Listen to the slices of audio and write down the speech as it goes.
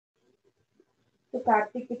तो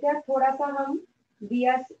कार्तिक बेटा थोड़ा सा हम we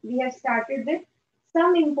have started with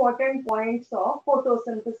some important points of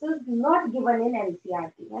photosynthesis not given in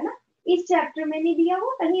NCERT, है ना। इस चैप्टर में नहीं दिया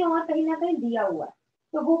हुआ, कहीं और कहीं ना कहीं दिया हुआ है,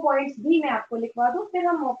 तो वो पॉइंट्स भी मैं आपको लिखवा दूं, फिर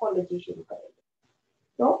हम मॉर्फोलॉजी शुरू करेंगे।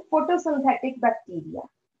 तो फोटोसिंथेटिक बैक्टीरिया,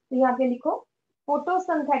 तो यहाँ पे लिखो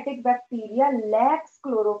photosynthetic bacteria lakhs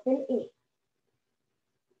chlorophyll A,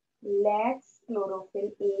 lacks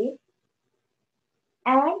chlorophyll A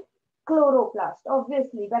and chloroplast.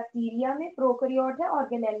 Obviously bacteria में प्रोकैरियोट है,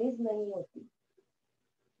 ऑर्गेनेलिज नहीं होती।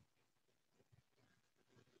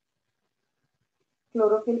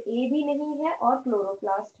 क्लोरोफिल ए भी नहीं है और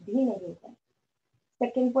क्लोरोप्लास्ट भी नहीं है।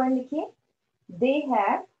 सेकेंड पॉइंट लिखिए, दे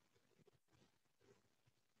हैव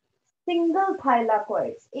सिंगल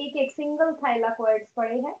थाइलाकोइड्स, एक एक सिंगल थाइलाकोइड्स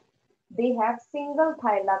पड़े हैं। They have single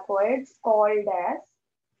थाइलाकोइड्स called as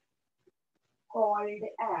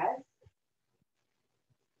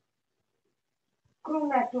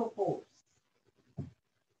chromatophores,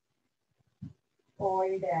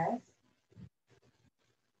 called as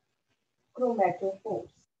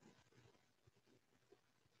chromatophores।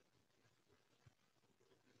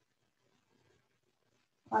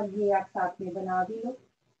 और ये आप साथ में बना भी लो,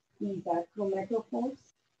 these are chromatophores।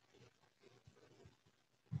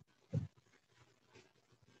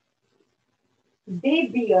 they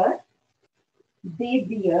bear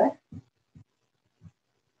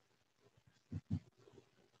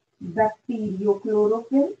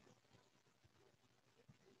bacteriochlorophyll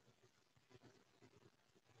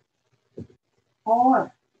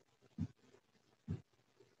और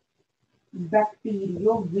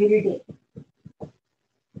bacterioviridae।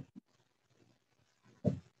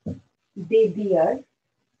 they bear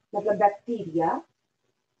मतलब bacteria,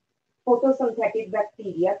 photosynthetic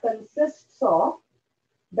bacteria consists of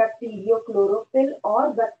bacteriochlorophyll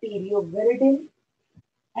or bacterioviridae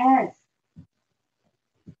as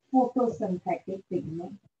photosynthetic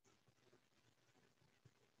pigment,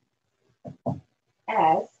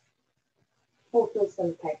 as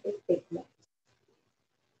photosynthetic pigment।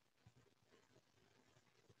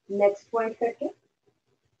 Next point करके,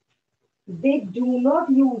 दे डू नॉट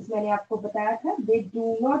यूज, मैंने आपको बताया था, they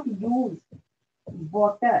do not use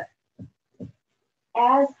water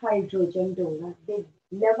as hydrogen donor. They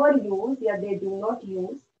never use या they do not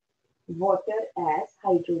use water as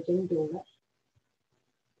hydrogen donor,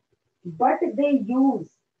 but they use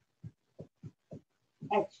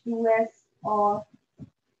H2S or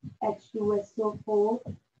H2SO4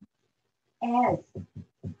 as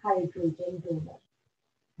hydrogen donor।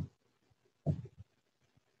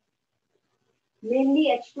 Mainly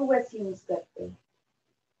H2S use करते हैं।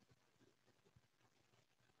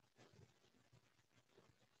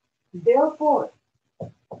 Therefore,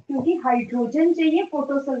 क्योंकि hydrogen चाहिए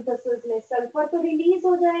photosynthesis में, sulphur तो release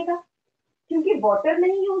हो जाएगा, क्योंकि वाटर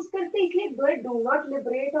नहीं यूज करते इसलिए they do not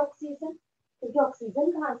liberate oxygen, क्योंकि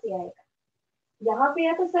ऑक्सीजन कहां से आएगा, यहाँ पे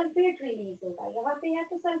या तो सल्फेट रिलीज होगा, यहाँ पे या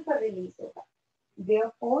तो सल्फर रिलीज होगा।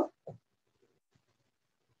 Therefore,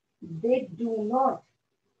 they do not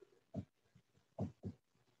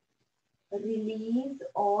release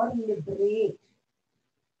or liberate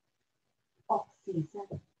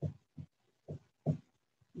oxygen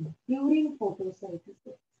during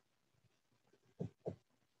photosynthesis।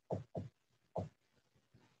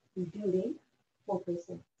 During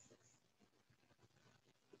photosynthesis,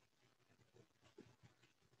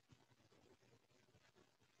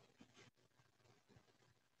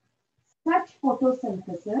 such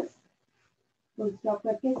photosynthesis, full stop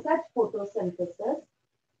करके, such photosynthesis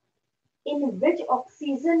in which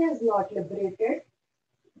oxygen is not liberated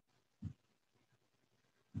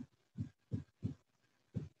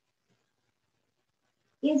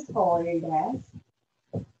is called as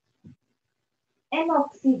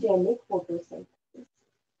anoxygenic photosynthesis।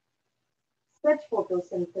 Such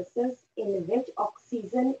photosynthesis in which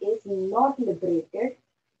oxygen is not liberated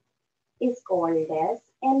is called as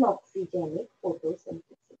anoxygenic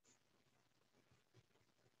photosynthesis।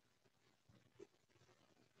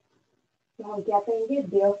 तो हम क्या कहेंगे,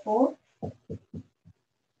 therefore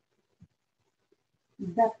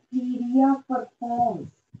bacteria performs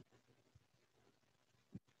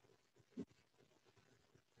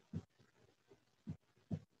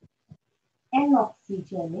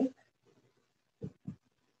anoxygenic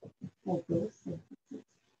photosynthesis।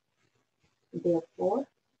 Therefore,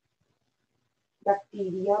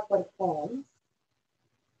 bacteria performs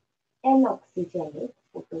anoxygenic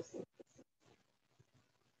photosynthesis।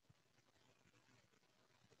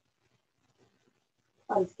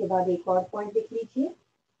 और इसके बाद एक और point लिख लीजिए,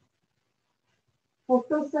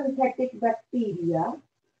 photosynthetic bacteria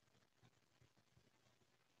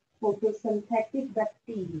photosynthetic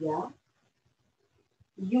bacteria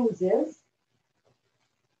uses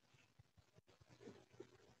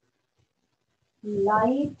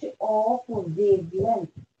light of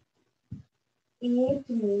wavelength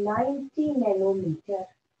 890 nanometer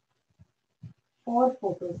for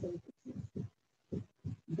photosynthesis.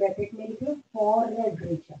 Bracket में लिखिए फॉर रेड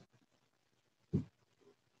रीजन,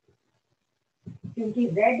 क्योंकि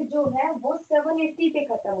रेड जो है वो 780 पे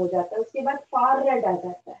खत्म हो जाता है, उसके बाद फार रेड आ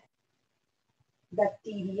जाता है.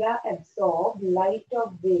 Bacteria absorb light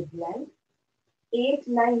of wavelength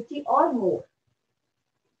 890 or more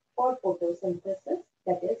for photosynthesis,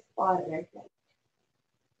 that is far red light.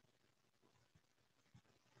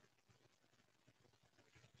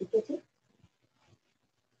 ठीक है जी.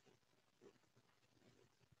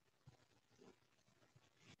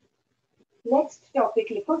 नेक्स्ट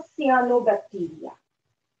टॉपिक लिखो सियानोबैक्टीरिया.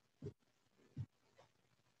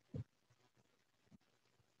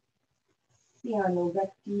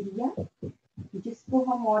 सियानोबैक्टीरिया जिसको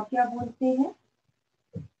हम और क्या बोलते हैं,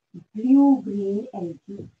 ब्लू ग्रीन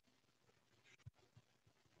एल्गी.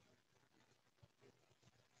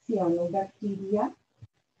 सियानोबैक्टीरिया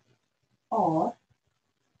और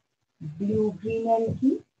ब्लू ग्रीन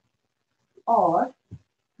एल्गी और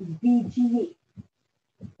बीजीए.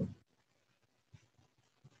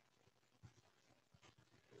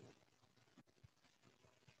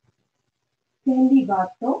 पहली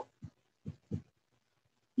बात तो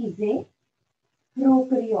इसे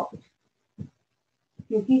प्रोकैरियोट,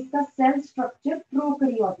 क्योंकि इसका सेल स्ट्रक्चर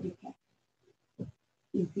प्रोकैरियोटिक है.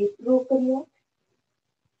 इसे प्रोकैरियोट.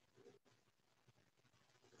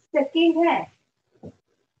 सेकेंड है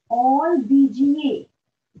ऑल बीजीए.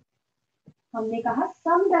 हमने कहा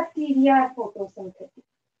some bacteria are photosynthetic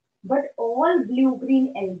but all blue green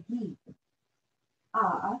algae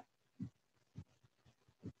are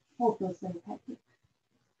photosynthetic.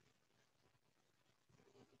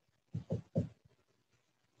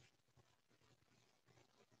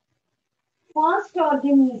 First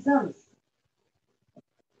organisms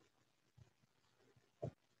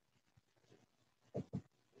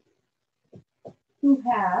to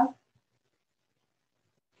have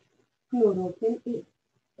chlorophyll A.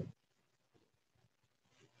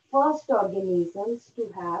 First organisms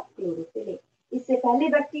to have chlorophyll A. इससे पहले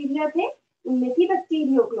bacteria थे, उनमें थी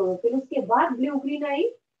बैक्टीरियो क्लोरोफिल. उसके बाद ब्लू ग्रीन आई,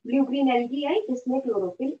 ब्लू ग्रीन एल्गी आई जिसमें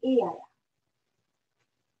chlorophyll A आया.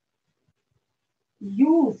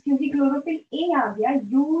 Use, क्योंकि क्लोरोफिल ए आ गया,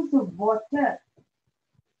 use water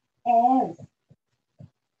as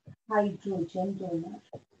hydrogen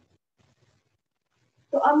donor.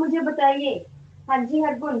 तो अब मुझे बताइए, हाँ जी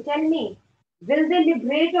Hargun, tell me, will they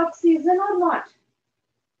liberate oxygen और not?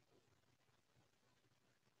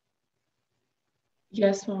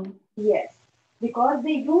 Yes, ma'am. Yes, because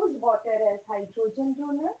they use water as hydrogen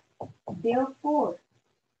donor, therefore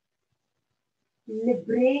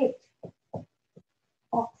liberate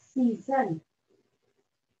oxygen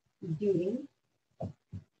during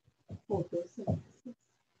photosynthesis.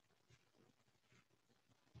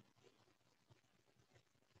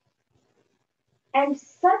 And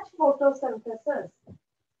such photosynthesis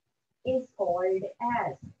is called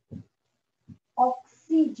as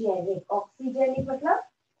oxygenic. Oxygenic मतलब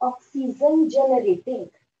oxygen generating.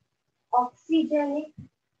 Oxygenic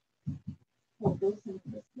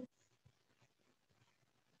photosynthesis.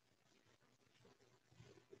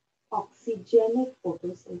 Oxygenic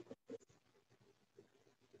photosynthesis.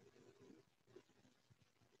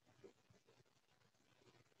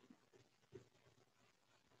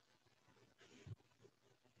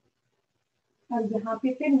 और यहाँ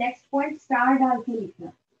पे फिर next point star डाल के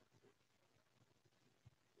लिखना.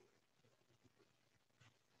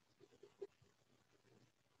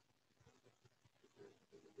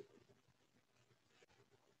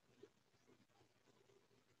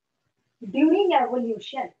 During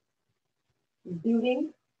evolution, during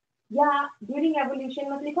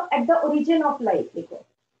evolution मत लिखो, at the origin of life लिखो.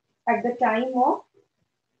 At the time of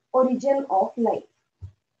origin of life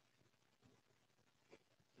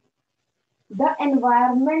the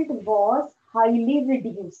environment was highly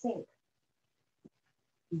reducing.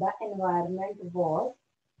 The environment was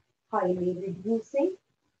highly reducing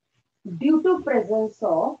due to presence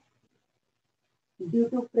of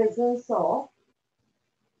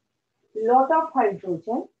lot of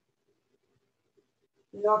hydrogen,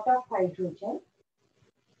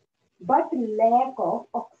 but lack of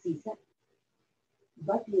oxygen.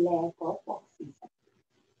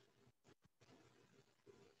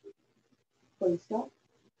 Full stop.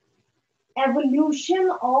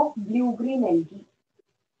 Evolution of blue-green algae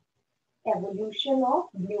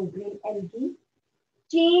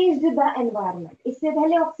changed the environment, इससे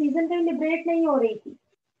पहले oxygen कहीं liberate नहीं हो रही थी,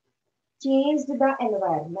 changed the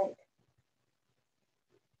environment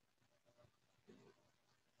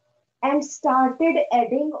and started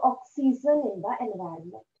adding oxygen in the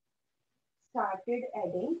environment, started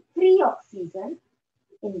adding free oxygen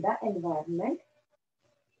in the environment.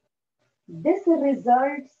 This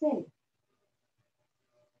results in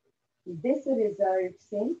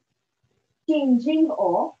changing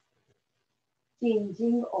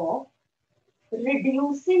of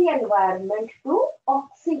reducing environment to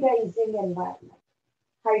oxidizing environment.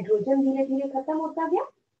 Hydrogen धीरे धीरे खत्म होता गया,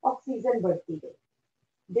 ऑक्सीजन बढ़ती गई.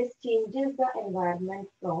 This changes the environment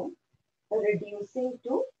from reducing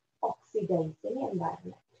to oxidizing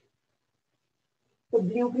environment. तो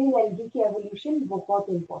blue green algae की evolution बहुत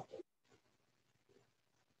इंपॉर्टेंट.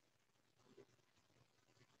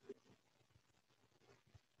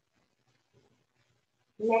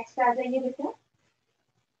 नेक्स्ट आ जाइए बेटा,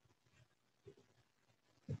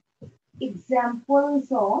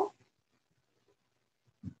 examples of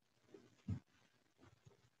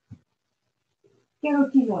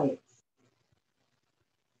carotenoids.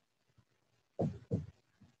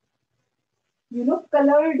 You know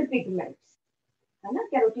coloured pigments है ना,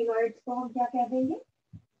 कैरोटीनॉइड्स को हम क्या कह देंगे,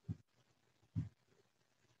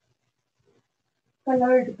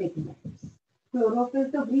 कलर्ड पिगमेंट्स. क्लोरोफिल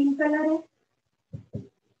तो ग्रीन कलर है,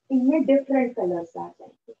 इनमें डिफरेंट कलर्स आ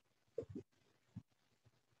जाएंगे.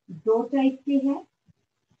 दो टाइप के हैं,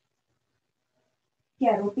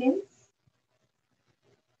 कैरोटिन्स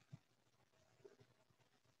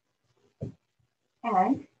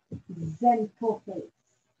and xanthophylls.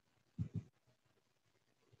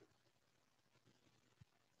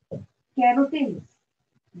 Carotins,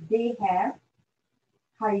 they have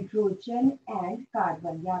hydrogen and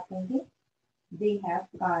carbon. याद करेंगे, they have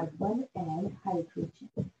carbon and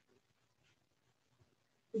hydrogen.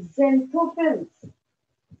 Xanthophylls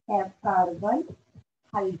have carbon,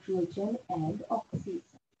 hydrogen and oxygen.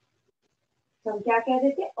 तो हम क्या कह रहे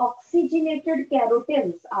थे, ऑक्सीजनेटेड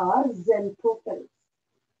कैरोटिन्स आर xanthophylls.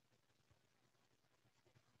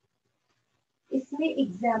 इसमें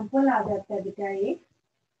एग्जाम्पल आ जाता है बेटा एक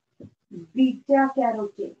beta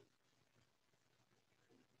carotene,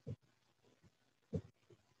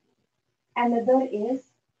 another is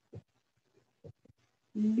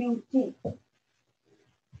lutein,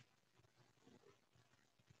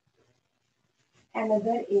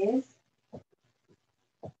 another is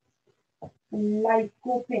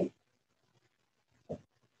lycopene,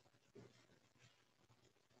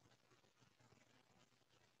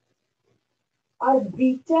 और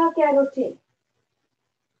beta carotene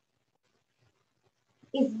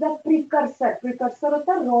is the precursor. Precursor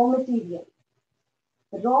होता है raw material,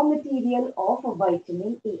 raw material of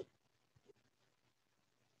vitamin A.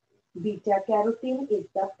 Beta carotene is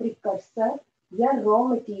the precursor या raw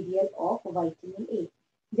material of vitamin A.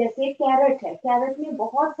 जैसे carat है, carat में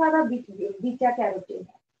बहुत सारा beta carotene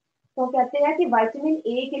है, तो कहते हैं कि विटामिन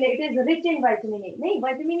ए के लिए it is rich in vitamin A. नहीं,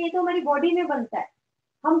 विटामिन ए तो हमारी बॉडी में बनता है.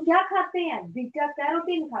 हम क्या खाते हैं, बीटा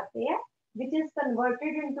कैरोटीन खाते हैं, which is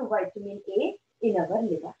converted into vitamin A in our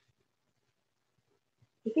liver.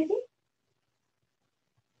 ठीक है जी.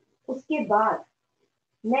 उसके बाद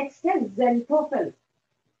नेक्स्ट है xanthophylls.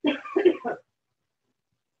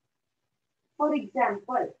 For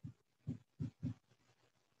example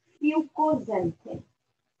fucoxanthin.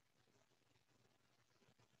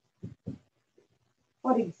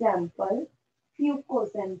 For example,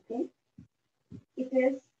 fucoxanthin, it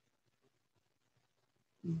is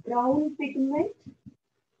brown pigment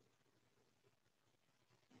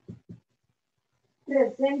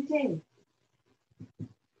present in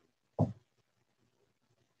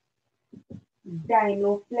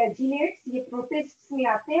dinoflagellates. ये प्रोटिस्ट्स में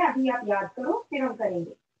आते हैं, अभी आप याद करो फिर हम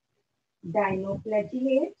करेंगे.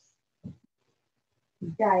 Dinoflagellates,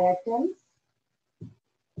 diatoms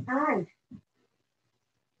and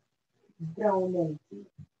brown algae.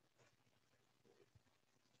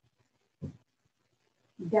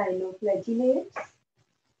 Dinoflagellates,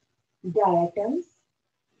 diatoms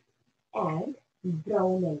and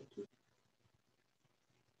brown algae.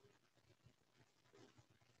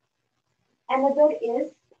 Another is,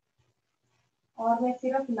 और मैं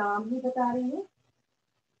सिर्फ नाम ही बता रही हूँ,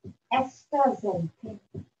 astaxanthin.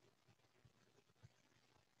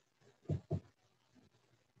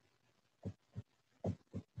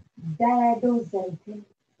 डायडोxanthin,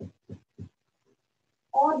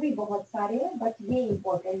 और भी बहुत सारे हैं, बट ये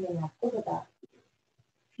इंपॉर्टेंट मैं आपको बता रही हूँ.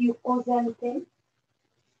 फ्यूकोxanthin,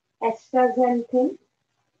 astaxanthin,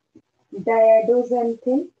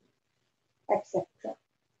 डायडोxanthin, एक्सेट्रा.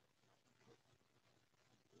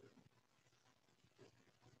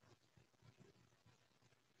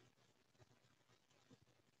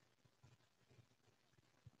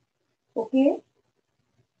 ओके।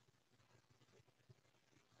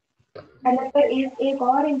 अलग पर एक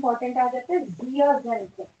और इम्पोर्टेंट आ जाता है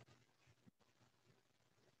जियोजेंथ।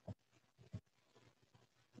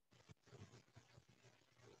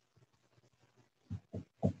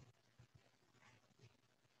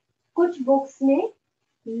 कुछ बुक्स में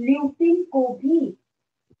ल्यूटिन को भी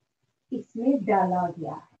इसमें डाला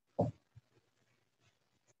गया है।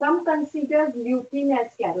 Some considers lutein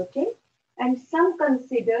as carotene and some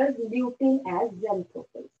considers lutein as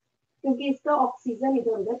xanthophyll, क्योंकि इसका ऑक्सीजन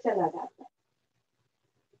इधर उधर चला जाता है।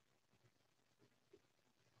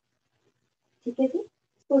 ठीक है जी।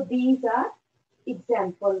 So these are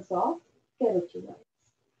examples of carotenoids.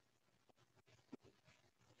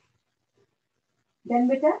 Then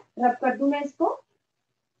बेटा रब कर दूं मैं इसको।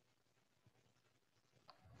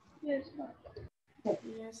 Yes, ma'am.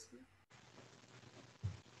 Yes.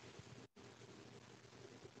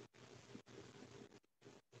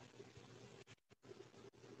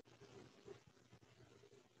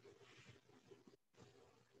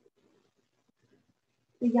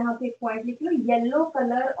 तो यहाँ पे एक पॉइंट लिख लो, yellow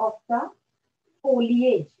colour of the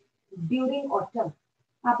foliage during autumn.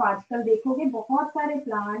 आप आजकल देखोगे बहुत सारे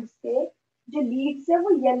प्लांट्स पे जो लीव्स है वो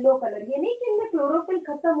येलो कलर, ये नहीं कि इनमें क्लोरोफिल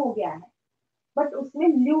खत्म हो गया है, बट उसमें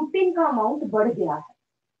ल्यूटिन का अमाउंट बढ़ गया है।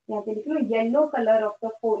 यहाँ पे लिख लो yellow colour of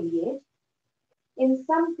the foliage in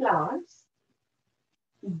some plants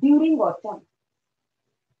during autumn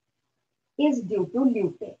is due to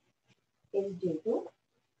lutein, is due to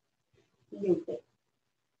lutein.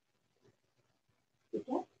 ठीक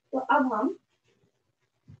है। तो अब हम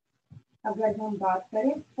अगर हम बात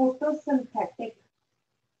करें photosynthetic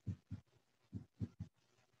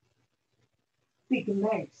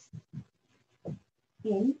pigments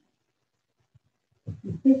in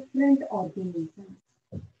different organisms,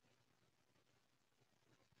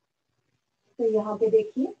 तो यहाँ पे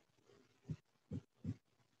देखिए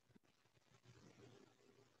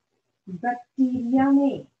बैक्टीरिया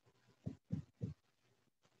में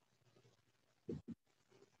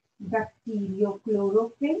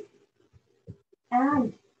बैक्टीरियोक्लोरोफिल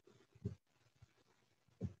एंड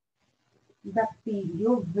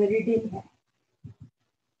बैक्टीरियोविरिडिन है।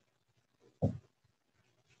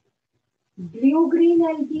 ब्लू ग्रीन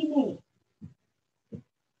एल्गी में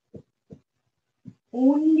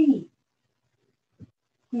ओनली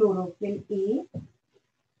क्लोरोफिल ए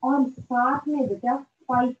और साथ में बेटा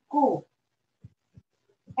phyco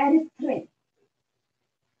erythrin,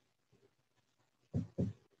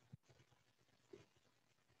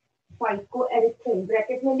 phyco erythrin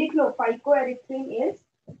bracket में लिख लो, phyco erythrin is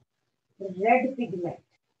red pigment.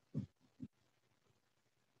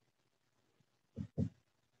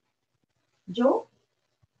 जो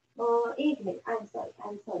एक मिनट, आई एम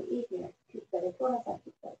सॉरी एक मिनट, ठीक करें थोड़ा सा,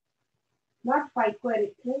 ठीक करें, not phyco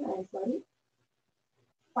erythrin, I am sorry,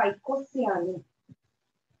 फाइकोसियानिन,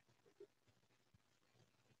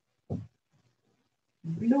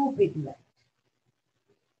 blue pigment.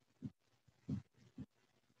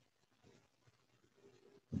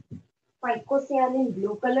 फाइकोसियानिन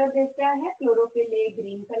blue colour देता है, क्लोरोफिल ए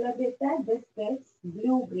ग्रीन कलर देता है, this is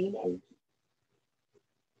blue green algae.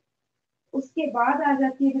 उसके बाद आ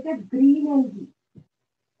जाती है बेटा green algae,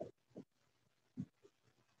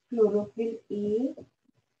 chlorophyll A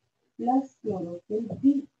plus chlorophyll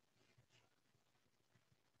B.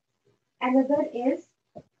 Another is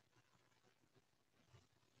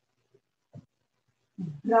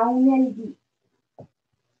brown algae,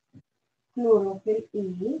 chlorophyll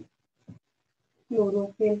A,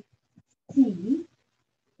 chlorophyll C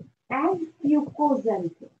and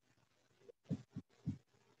फ्यूकोजेंथ।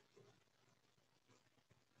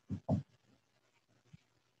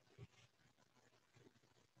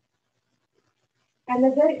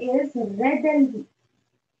 Another is red algae,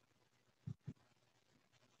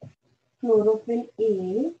 chlorophyll A,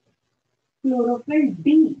 chlorophyll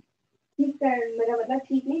D। ठीक है, मेरा मतलब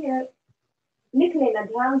ठीक नहीं है, लिख लेना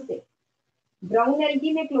ध्यान से। ब्राउन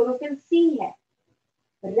एल्गी में क्लोरोफिल सी है,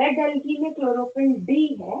 रेड एल्गी में क्लोरोफिल डी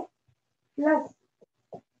है, plus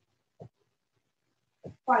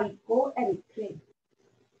phyco erythrin.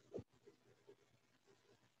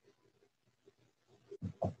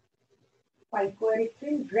 Phyco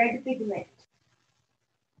erythrin red pigment.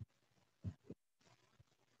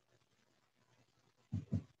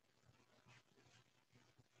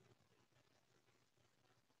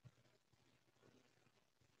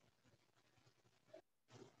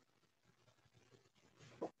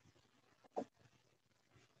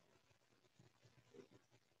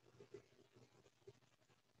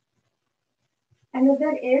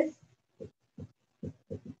 Another is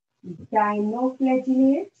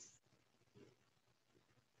dinoflagellates,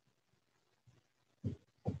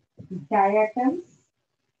 diatoms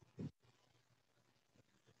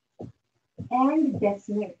and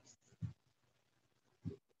decimates।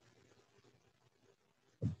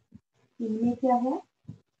 इनमें क्या है?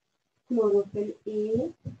 Chlorophyll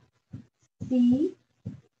A, C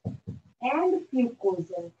and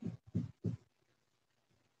फ्यूकोजल।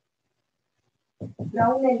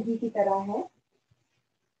 Brown algae की तरह है।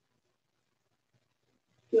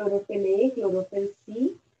 Chlorophyll A, chlorophyll C,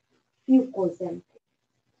 फ्यूकोजल।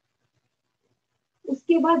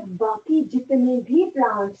 उसके बाद बाकी जितने भी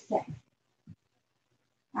प्लांट्स हैं,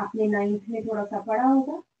 आपने 9th में थोड़ा सा पढ़ा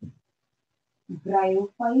होगा।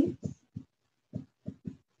 Bryophytes,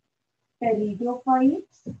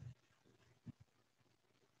 pteridophytes,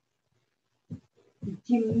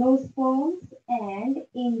 gymnosperms and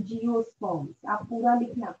angiosperms. आप पूरा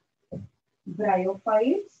लिखना।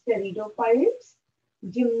 Bryophytes, pteridophytes,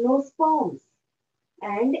 gymnosperms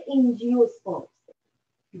and angiosperms.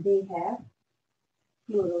 They have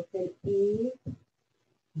chlorophyll A,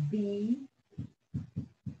 B,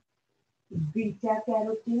 beta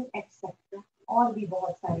carotene, etc. और भी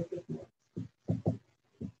बहुत सारे पिगमेंट्स।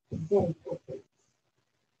 xanthophyll।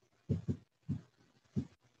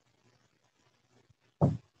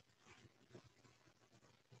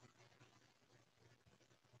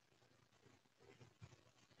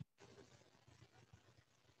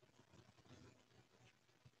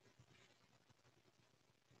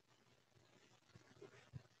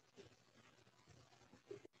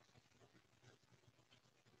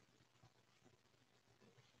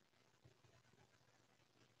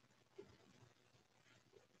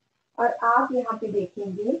 और आप यहाँ पे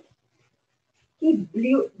देखेंगे कि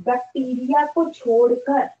ब्लू बैक्टीरिया को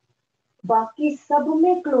छोड़कर बाकी सब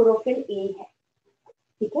में क्लोरोफिल ए है।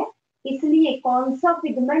 ठीक है, इसलिए कौन सा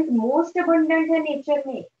पिगमेंट मोस्ट अबंडेंट है नेचर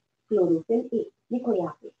में? Chlorophyll A. लिखो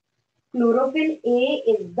यहाँ पे, chlorophyll A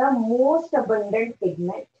is the most abundant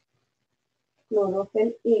pigment.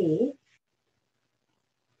 Chlorophyll A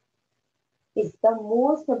is the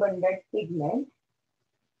most abundant pigment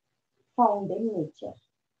found in nature।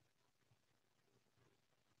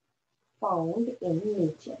 found in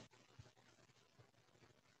nature।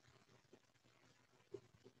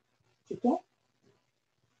 ठीक है,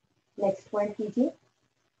 नेक्स्ट पॉइंट कीजिए।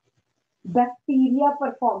 बैक्टीरिया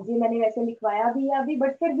परफॉर्म्स, ये मैंने वैसे लिखवाया भी है अभी,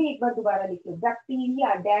 बट फिर भी एक बार दोबारा लिख लो।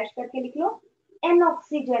 बैक्टीरिया डैश करके लिख लो,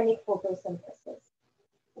 anoxygenic photosynthesis.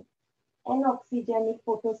 Anoxygenic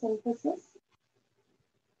photosynthesis.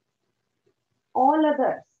 all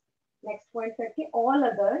others, next point करके, all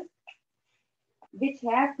others which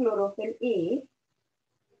have chlorophyll A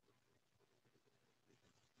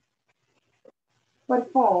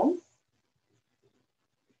performs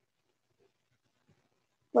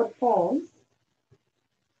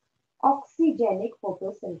oxygenic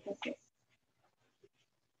photosynthesis।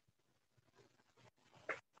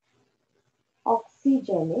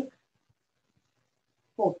 oxygenic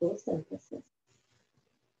photosynthesis।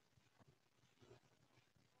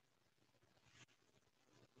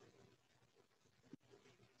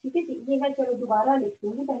 ठीक है, ये मैं चलो दोबारा लिख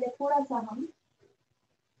दूंगी, पहले थोड़ा सा हम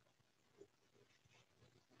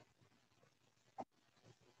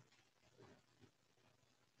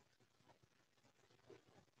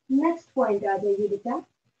नेक्स्ट पॉइंट आ जाइए बेटा।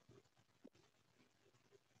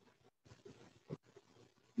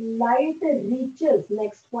 लाइट रीचेस,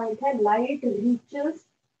 नेक्स्ट पॉइंट है light reaches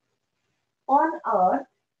on earth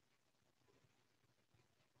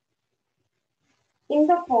in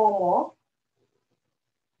the form of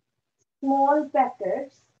small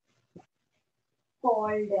packets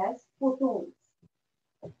called as photons।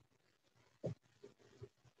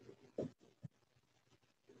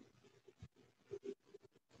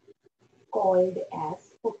 called as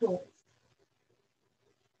photons।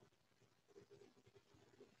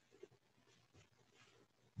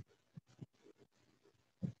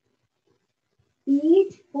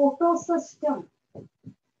 Each photosystem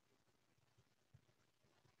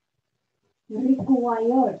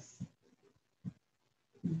requires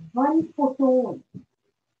one photon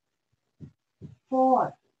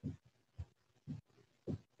for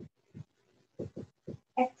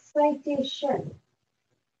excitation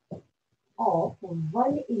of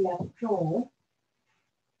one electron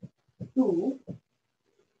to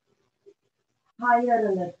higher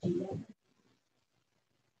energy level।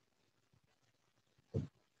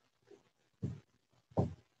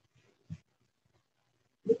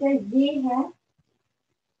 बेटा ये है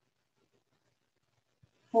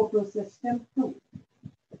photosystem 2।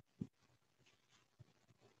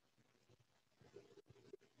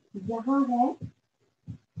 यहाँ है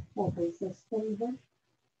photosystem 1।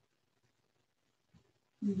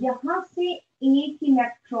 यहां से एक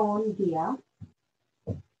electron गया,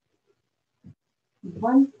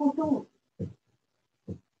 1 photon,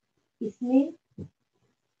 इसने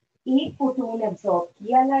एक फोटोन एब्सॉर्ब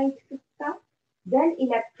किया लाइट का, then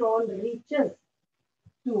electron reaches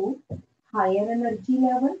to hire energy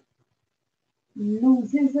level,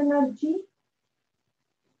 loses energy,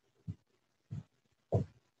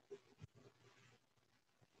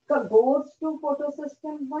 goes to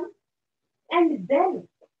photosystem 1, and then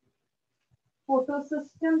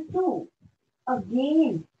photosystem 2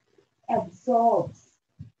 again absorbs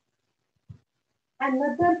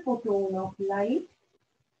another photon of light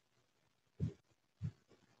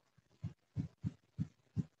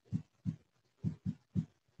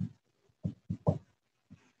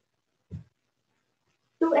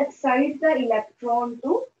to excite the electron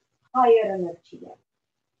to higher energy level,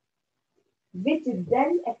 which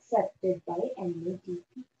then accepted by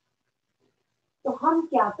NADP. तो हम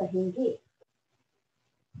क्या कहेंगे?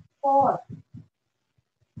 For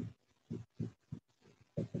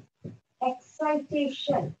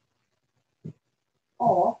excitation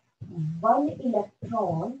of one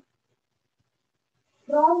electron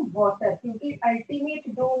from water, क्योंकि ultimate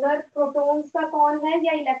donor protons का कौन है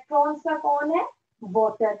या electrons का कौन है?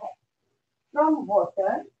 वाटर है. From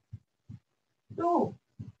water to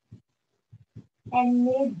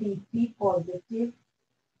NADP positive.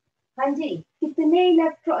 हाँ जी, कितने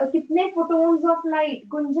कितने फोटोन्स ऑफ लाइट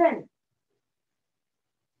गुंजन?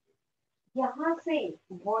 यहां से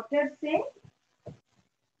वाटर से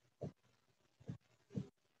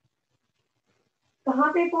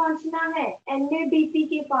कहां पे पहुंचना है? NADP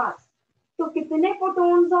के पास. तो कितने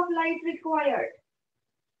फोटोन्स ऑफ लाइट रिक्वायर्ड?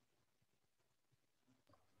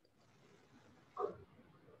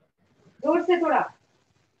 जोर से थोड़ा.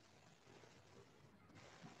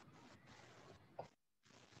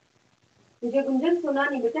 मुझे गुंजन सुना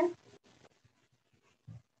नहीं बेटा.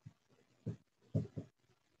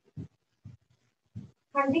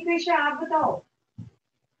 हाँ जी कृष्णा, आप बताओ.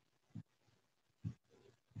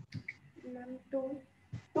 मैम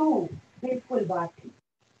 2. बिल्कुल बात ठीक.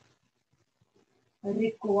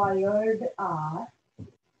 Required are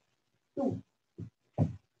 2.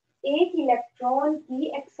 एक इलेक्ट्रॉन की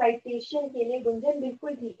एक्साइटेशन के लिए गुंजन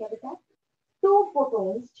बिल्कुल ठीक है बेटा, 2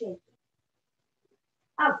 फोटॉन्स चाहिए.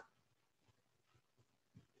 अब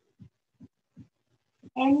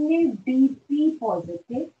NADP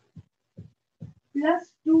positive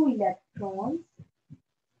plus 2 electrons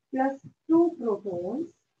plus 2 protons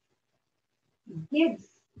gives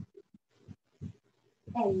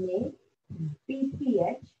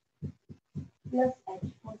NADPH plus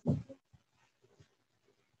H positive.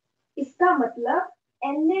 इसका मतलब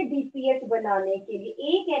NADPH बनाने के लिए,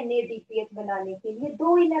 एक NADPH बनाने के लिए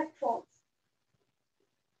 2 इलेक्ट्रॉन्स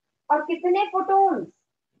और कितने फोटॉन्स?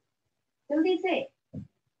 जल्दी से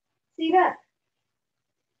सीरत.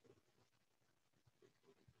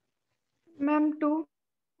 मैम 2.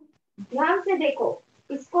 ध्यान से देखो,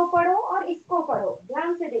 इसको पढ़ो और इसको पढ़ो,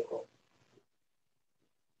 ध्यान से देखो.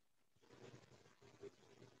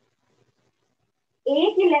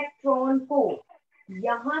 एक इलेक्ट्रॉन को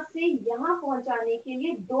यहां से यहां पहुंचाने के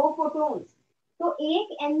लिए 2 फोटॉन्स. तो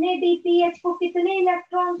एक NADPH को कितने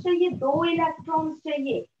इलेक्ट्रॉन्स चाहिए? 2 इलेक्ट्रॉन्स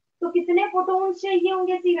चाहिए. तो कितने फोटॉन्स चाहिए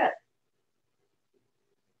होंगे सीरत?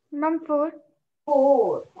 मैम 4.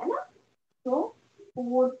 4 है ना. तो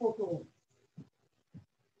 4 फोटॉन्स.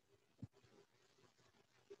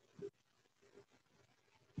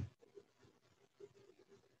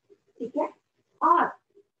 ठीक है. और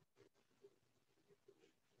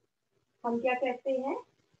हम क्या कहते हैं?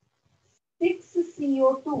 6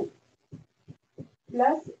 CO2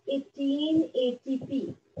 plus 18 ATP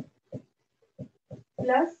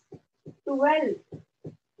plus 12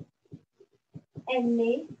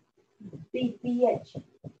 NADPH.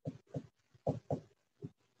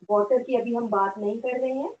 Water की अभी हम बात नहीं कर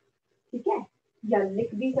रहे हैं, ठीक है, या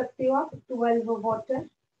लिख भी सकते हो आप. 12 water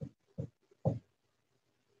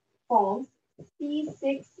forms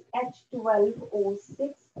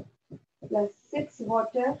C6H12O6 plus 6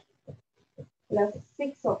 water plus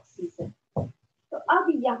 6 oxygen. तो अब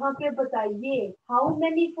यहाँ पे बताइए, how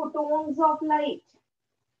many photons of light?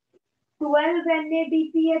 12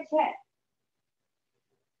 NADPH है.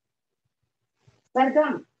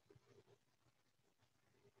 सरगम.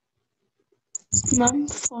 मैम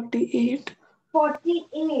 48.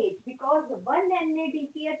 48 बिकॉज 1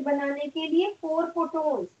 NADPH बनाने के लिए 4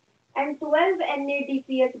 फोटॉन्स एंड 12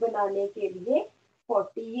 NADPH बनाने के लिए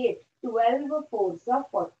 48. 12 4s are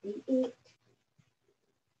 48.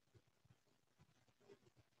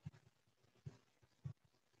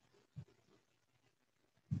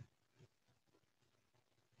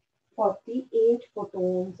 48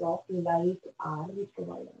 photons of light are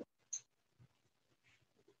required.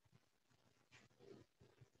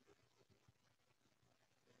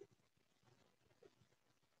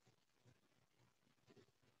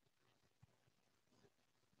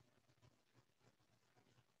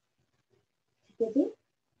 ठीक है जी,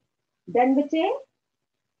 डन बचे?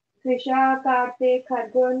 कृषा, कार्तिक,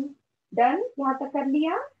 खरगुन, डन? यहाँ तक कर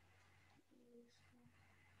लिया?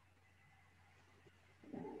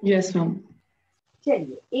 Yes ma'am.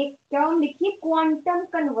 चलिए एक टर्म लिखिए, क्वांटम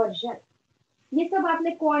कन्वर्जन। ये सब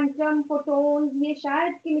आपने क्वांटम, फोटोन्स, ये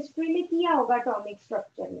शायद केमिस्ट्री में किया होगा एटॉमिक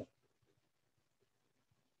स्ट्रक्चर में।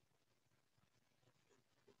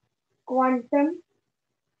 Quantum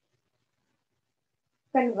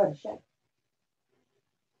conversion,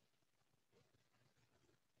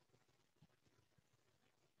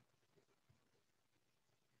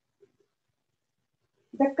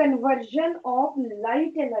 the conversion of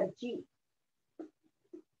light energy,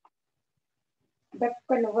 the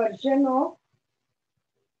conversion of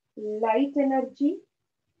light energy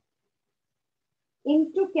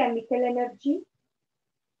into chemical energy,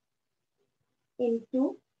 into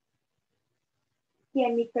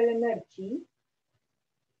chemical energy,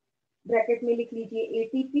 bracket में लिख लीजिए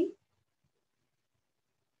ATP,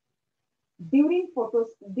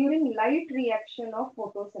 during light reaction of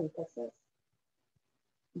photosynthesis,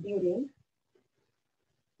 during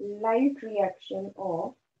light reaction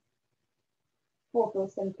of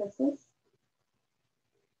photosynthesis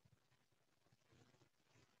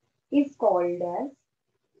is called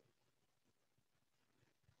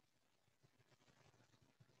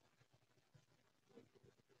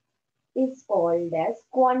as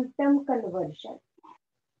quantum conversion.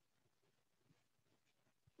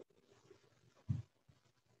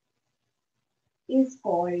 Is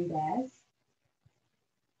called as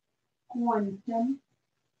quantum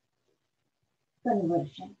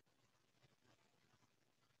conversion.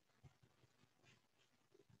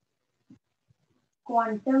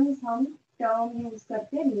 Quantums हम term use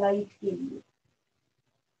करते हैं light के लिए।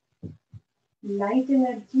 Light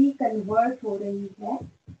energy convert हो रही है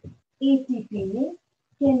एटीपी में,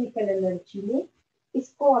 केमिकल एनर्जी में।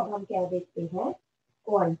 इसको अब हम क्या देखते हैं?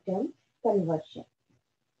 Quantum conversion.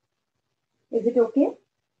 Is it okay?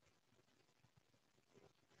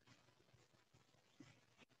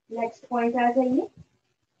 Next point आ जाइए,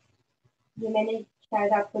 ये मैंने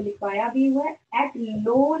शायद आपको लिखवाया भी हुआ है। At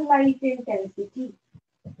low light intensity,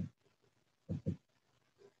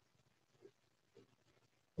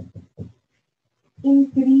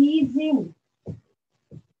 increasing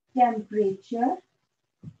temperature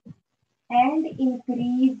and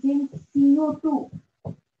increasing CO2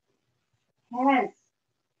 has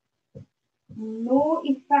no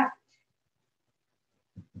effect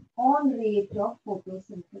on rate of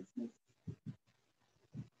photosynthesis.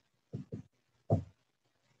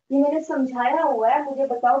 ये मैंने समझाया हुआ है, मुझे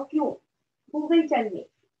बताओ क्यों? गूगल चलिए।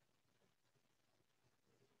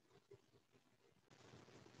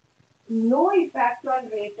 No effect on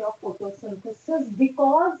rate of photosynthesis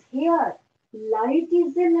because here light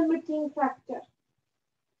is a limiting factor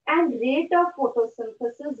and rate of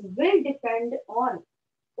photosynthesis will depend on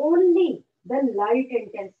only the light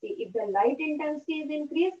intensity. If the light intensity is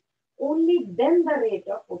increased, only then the rate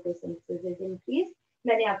of photosynthesis is increased.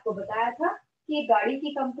 मैंने आपको बताया था कि गाड़ी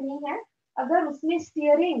की company है, अगर उसमें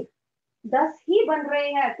स्टीयरिंग 10 ही बन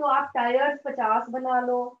रहे हैं तो आप टायर्स 50 बना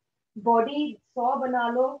लो, बॉडी 100 बना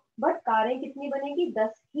लो, बट कारें कितनी बनेगी?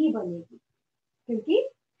 10 ही बनेगी, क्योंकि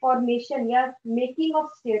फॉर्मेशन या making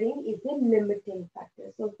of steering is a limiting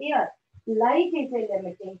factor. So here light is a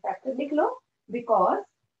limiting factor. लिख लो,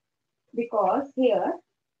 because here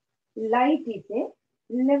light is a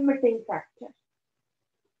limiting factor.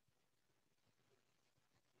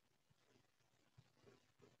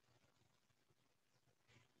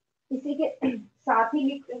 इसी के साथ ही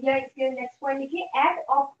लिख या इसके नेक्स्ट पॉइंट लिखिए, eight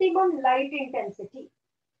optimum light intensity.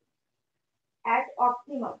 Eight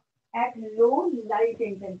optimum, at low light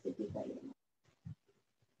intensity का लेना.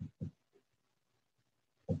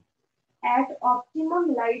 At optimum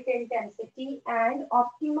light intensity and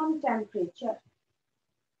optimum temperature,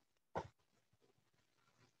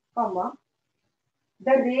 comma,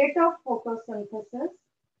 the rate of photosynthesis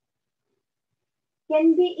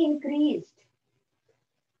can be increased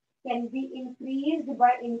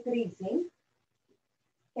by increasing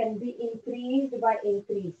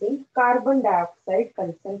carbon dioxide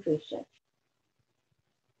concentration.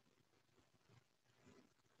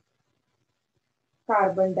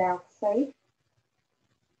 Carbon dioxide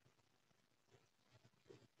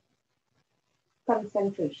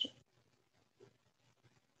concentration.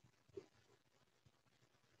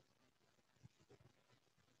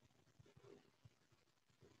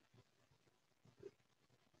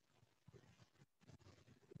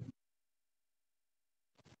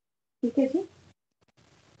 ठीक है जी।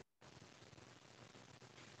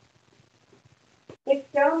 एक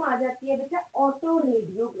term आ जाती है बेटा auto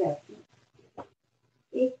radiography,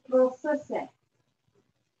 एक process है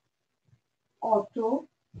ऑटो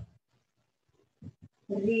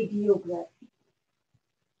रेडियोग्राफी।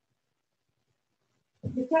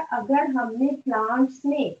 बेटा अगर हमने प्लांट्स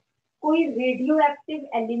में कोई रेडियो एक्टिव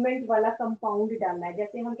एलिमेंट वाला कंपाउंड डाला है,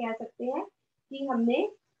 जैसे हम कह सकते हैं कि हमने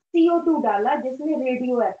CO2 डाला जिसमें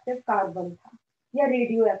रेडियो एक्टिव कार्बन था या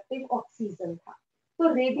रेडियो एक्टिव ऑक्सीजन था,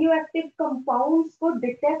 तो रेडियो एक्टिव कंपाउंड्स को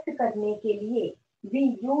डिटेक्ट करने के लिए we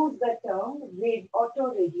use the term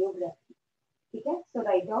auto radiography. ठीक है, सो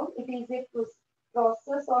write down it is a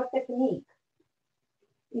process और technique,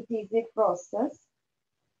 it is a process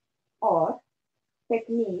और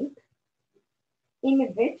technique in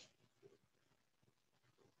which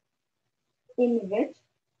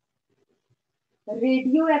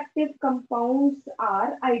radioactive compounds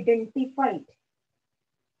are identified.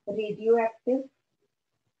 Radioactive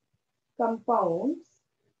compounds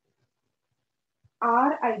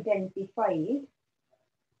are identified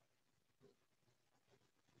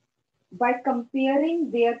by comparing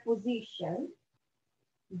their position,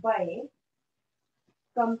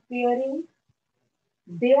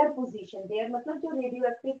 their मतलब जो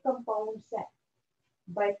radioactive compounds है,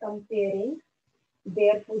 by comparing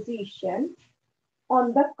their position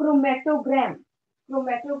on the chromatogram.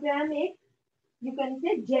 Chromatogram एक you can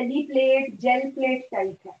say gel plate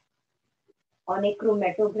type है, on a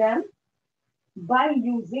chromatogram by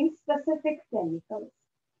using specific chemicals,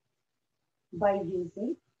 by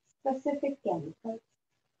using specific chemicals.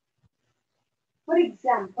 For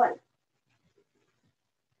example,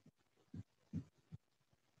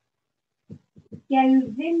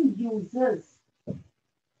 Kelvin uses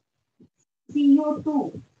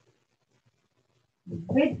CO2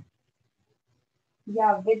 with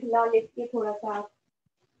या with ला लिख के थोड़ा सा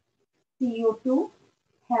CO2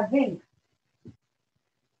 having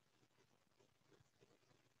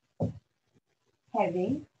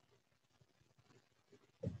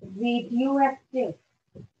radioactive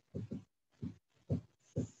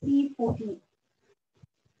C14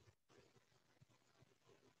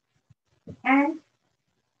 and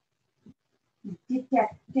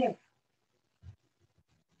detective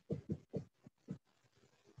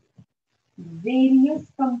various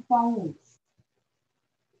compounds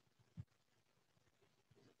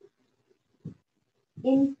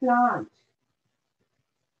in plant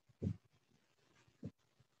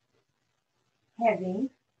having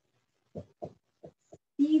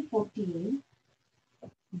C14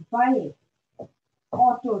 by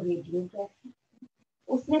auto radiography.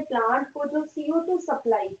 उसने plant को जो CO2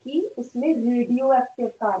 supply की उसमें रेडियो एक्टिव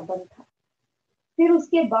कार्बन था, फिर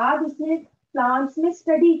उसके बाद उसने प्लांट्स में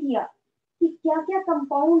स्टडी किया कि क्या क्या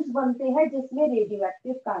कंपाउंड्स बनते हैं जिसमें रेडियो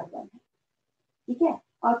एक्टिव कार्बन है। ठीक है,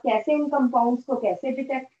 और कैसे इन कंपाउंड्स को कैसे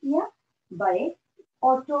डिटेक्ट किया, bye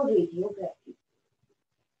auto radiography.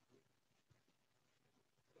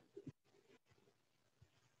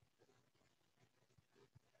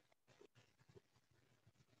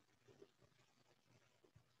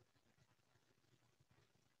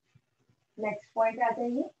 Next point आ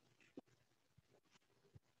जाइए,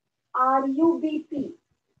 RUBP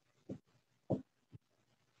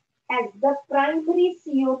as the primary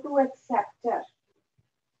CO2 acceptor,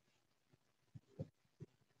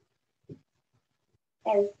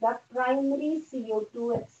 as the primary CO2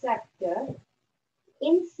 acceptor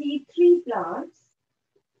in C3 plants,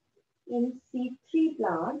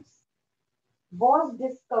 was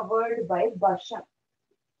discovered by Basham.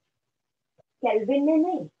 Kelvin ने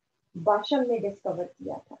नहीं, बाशम ने डिस्कवर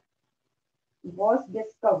किया था, was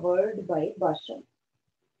discovered by Basham.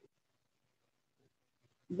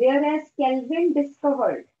 Whereas Kelvin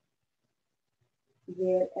discovered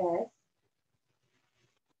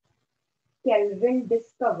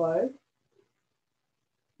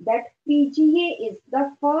that PGA is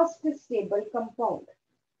the first stable compound,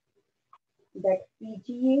 that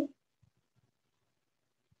PGA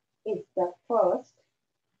is the first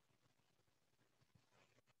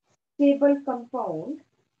stable compound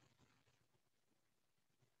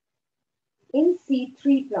in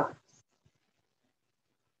C3 plants,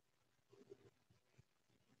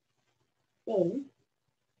 in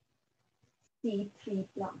C3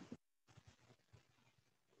 plants.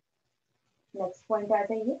 Next point आ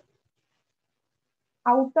जाइए,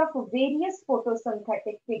 out of various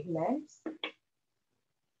photosynthetic pigments,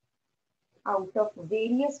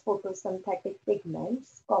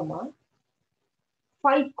 comma,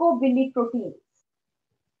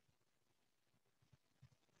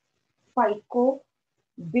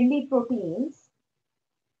 phycobiliproteins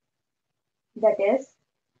that is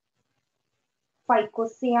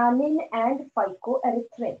phycocyanin and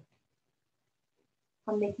phycoerythrin.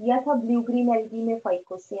 हमने किया था blue green algae में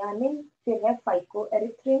phycocyanin, फिर है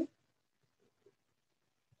phycoerythrin,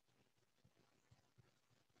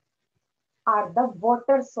 are the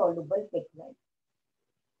water soluble pigment.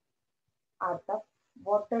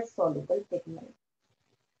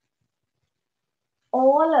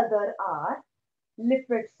 All other are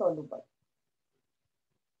lipid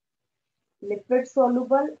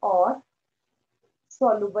soluble or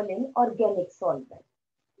soluble in organic solvent.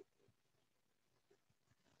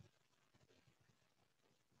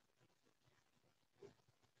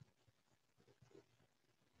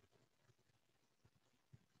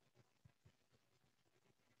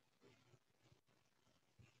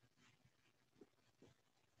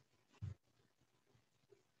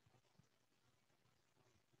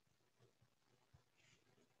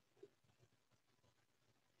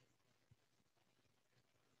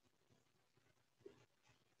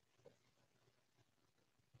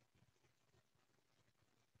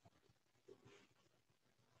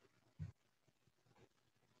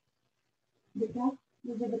 बेटा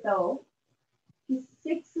मुझे बताओ कि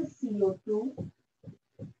 6 CO2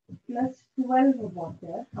 प्लस 12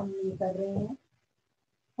 वाटर हम ये कर रहे हैं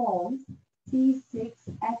forms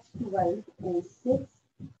C6H12O6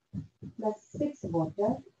 plus 6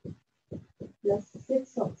 water plus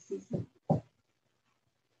 6 oxygen.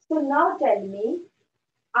 So now tell me,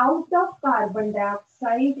 out of carbon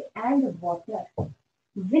dioxide and water,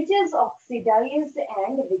 which is oxidized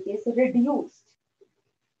and which is reduced?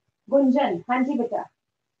 Gunjan, हाँ जी बेटा,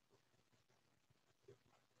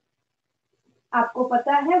 आपको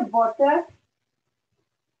पता है वाटर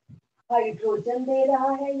हाइड्रोजन दे रहा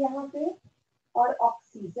है यहाँ पे और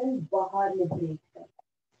ऑक्सीजन बाहर लिबरेट कर रहा है.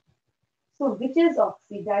 सो which is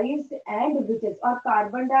oxidised and which is, और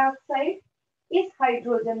कार्बन डाइऑक्साइड इस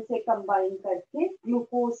हाइड्रोजन से कंबाइन करके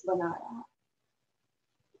ग्लूकोज बना रहा है.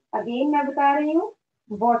 अगेन मैं बता रही हूँ,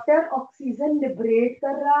 वाटर ऑक्सीजन लिबरेट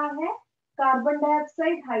कर रहा है, कार्बन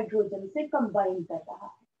डाइऑक्साइड हाइड्रोजन से कंबाइन कर रहा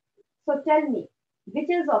है. So tell me, which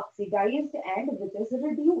is oxidized and which is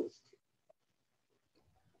reduced?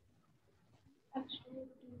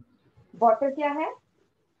 Water क्या है?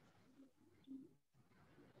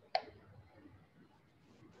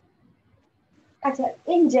 अच्छा,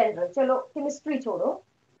 इन जनरल, चलो केमिस्ट्री छोड़ो,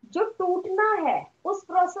 जो टूटना है उस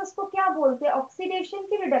प्रोसेस को क्या बोलते हैं? ऑक्सीडेशन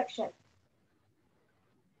की रिडक्शन?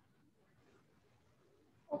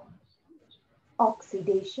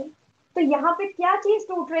 ऑक्सीडेशन. तो यहाँ पे क्या चीज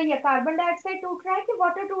टूट रही है? कार्बन डाइऑक्साइड टूट रहा है कि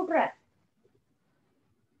वाटर टूट रहा है?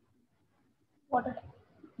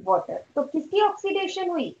 वाटर. तो किसकी ऑक्सीडेशन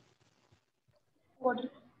हुई?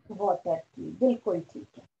 वाटर की. बिल्कुल ठीक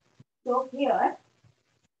है. तो here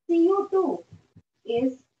CO2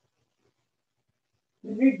 is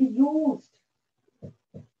reduced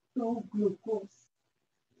to glucose,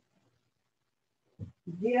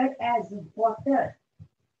 whereas water,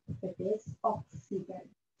 it is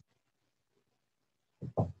oxidized.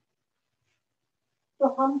 तो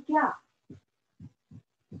हम क्या,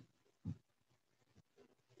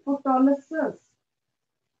 photolysis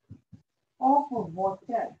of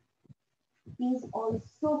water is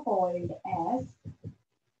also called as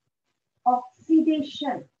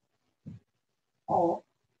oxidation of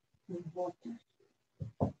water.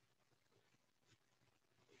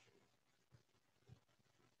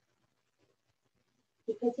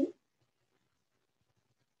 ठीक है जी.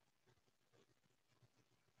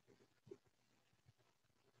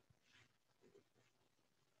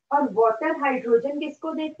 और वाटर हाइड्रोजन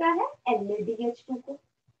किसको देता है? NaDH2 को.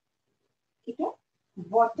 ठीक है.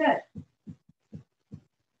 Water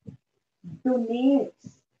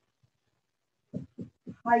donates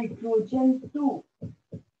hydrogen to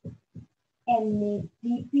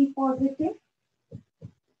NADP positive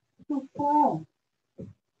to form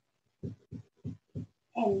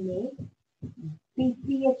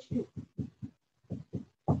NADPH2.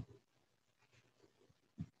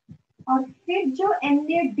 और फिर जो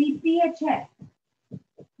NADPH है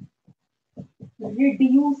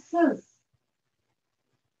reduces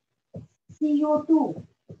CO2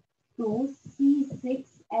 to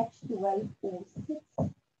C6H12O6.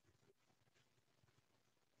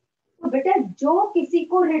 तो बेटा जो किसी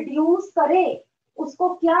को रिड्यूस करे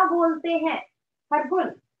उसको क्या बोलते हैं?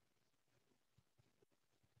 हरगुल.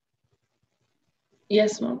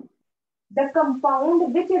 Yes, ma'am. The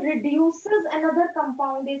compound which reduces another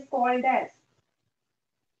compound is called as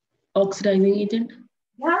Oxidizing agent.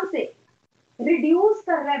 ध्यान से, रिड्यूस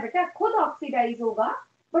कर रहा है बेटा, खुद ऑक्सीडाइज होगा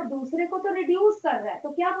बट दूसरे को तो रिड्यूस कर रहा है,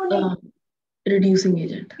 तो क्या बोलेंगे? Reducing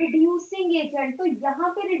agent. रिड्यूसिंग एजेंट, तो यहाँ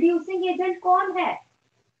पे रिड्यूसिंग एजेंट कौन है?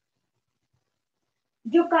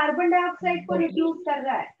 जो कार्बन डाइऑक्साइड को रिड्यूस कर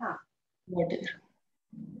रहा है। हाँ, वाटर।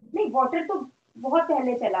 नहीं, वाटर तो बहुत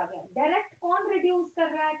पहले चला गया। डायरेक्ट कौन रिड्यूस कर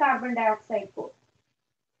रहा है कार्बन डाइऑक्साइड को?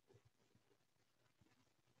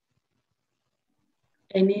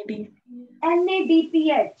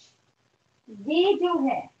 NADPH, ये जो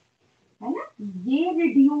है ना, ये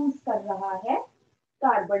रिड्यूस कर रहा है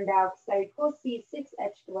कार्बन डाइऑक्साइड को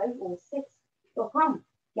C6H12O6। तो हम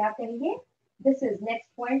क्या करेंगे? दिस इज नेक्स्ट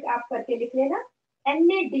पॉइंट, आप करके लिख लेना।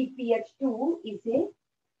 NADPH2 is a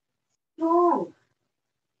strong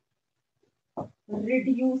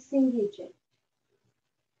reducing agent.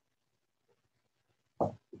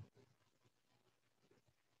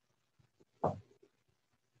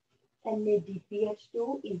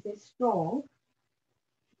 NADPH2 is a strong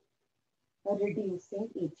reducing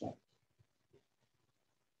agent.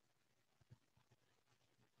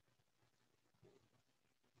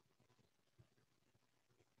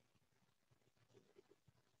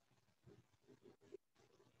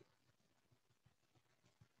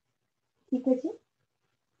 ठीक है जी।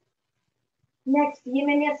 नेक्स्ट, ये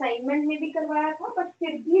मैंने असाइनमेंट में भी करवाया था, बट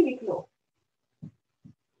फिर भी लिख लो।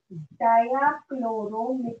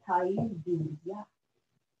 डायाक्लोरोमिथाइल यूरिया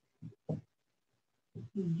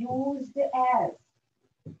used as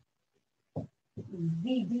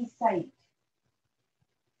weedicide,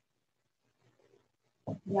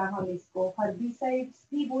 या हम इसको herbicides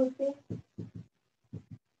भी बोलते हैं,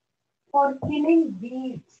 for killing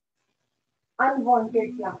weeds, unwanted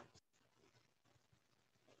plants.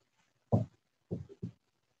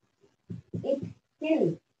 It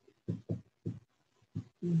kills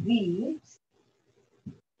weeds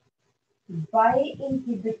by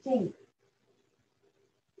inhibiting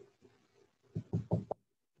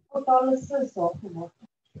photolysis of water.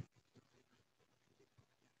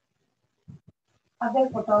 अगर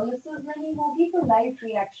फोटोलिसिस नहीं होगी तो लाइट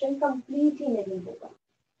रिएक्शन कंप्लीट ही नहीं होगा।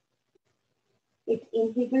 It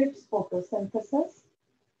inhibits photosynthesis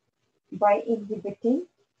by inhibiting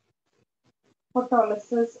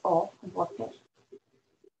photolysis of water.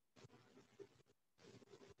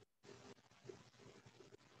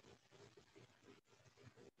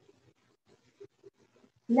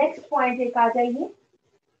 Next point एक आ जाइए,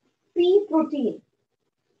 P protein.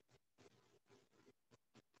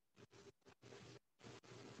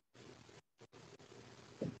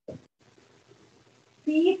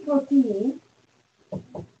 P protein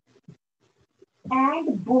and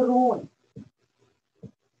boron,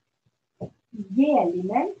 ये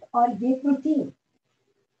element और ये protein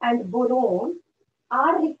and boron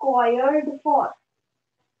are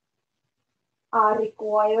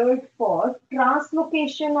required for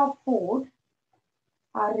translocation of food,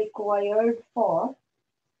 are required for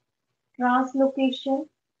translocation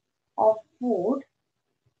of food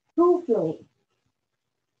through flowing,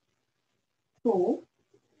 through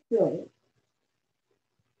flowing.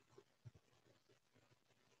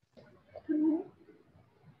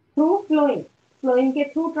 Through flowing, flowing के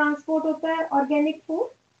through transport होता है organic food.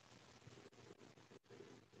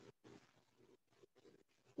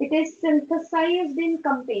 It is synthesized in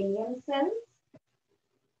companion cells.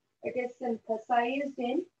 It is synthesized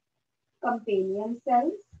in companion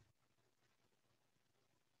cells,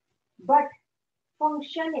 but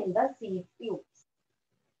function in the seed tubes.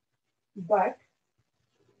 But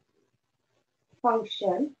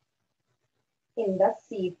function in the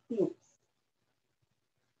seed tubes.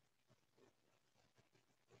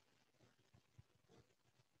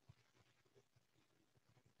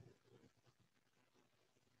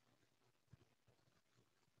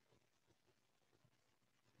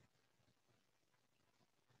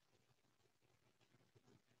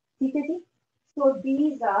 ठीक है जी। So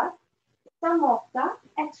these are some of the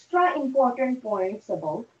extra important points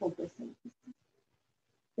about photosynthesis.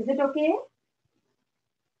 Is it okay?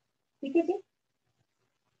 ठीक है जी।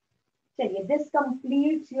 चलिए, this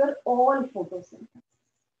completes your all photosynthesis.